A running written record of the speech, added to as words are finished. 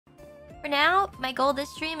For now, my goal this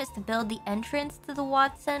stream is to build the entrance to the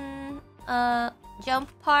Watson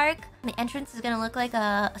jump park. The entrance is gonna look like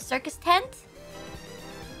a circus tent.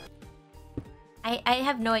 I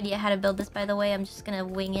have no idea how to build this, by the way. I'm just gonna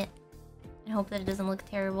wing it and hope that it doesn't look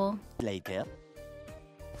terrible. Later.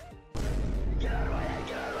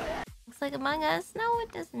 Looks like Among Us. No,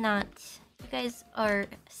 it does not. You guys are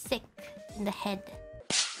sick in the head.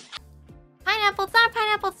 Pineapple! It's not a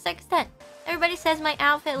pineapple, it's a circus tent. Everybody says my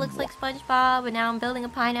outfit looks like SpongeBob, but now I'm building a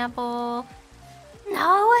pineapple.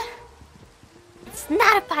 No! It's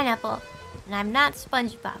not a pineapple. And I'm not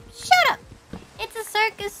SpongeBob. Shut up! It's a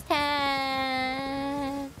circus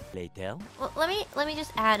tent. Later. Well, let me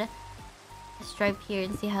just add a stripe here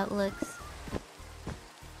and see how it looks.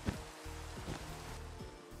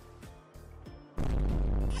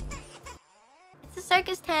 It's a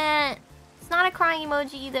circus tent. It's not a crying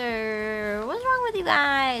emoji either. What's wrong with you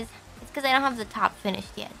guys? It's because I don't have the top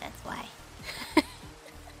finished yet, that's why.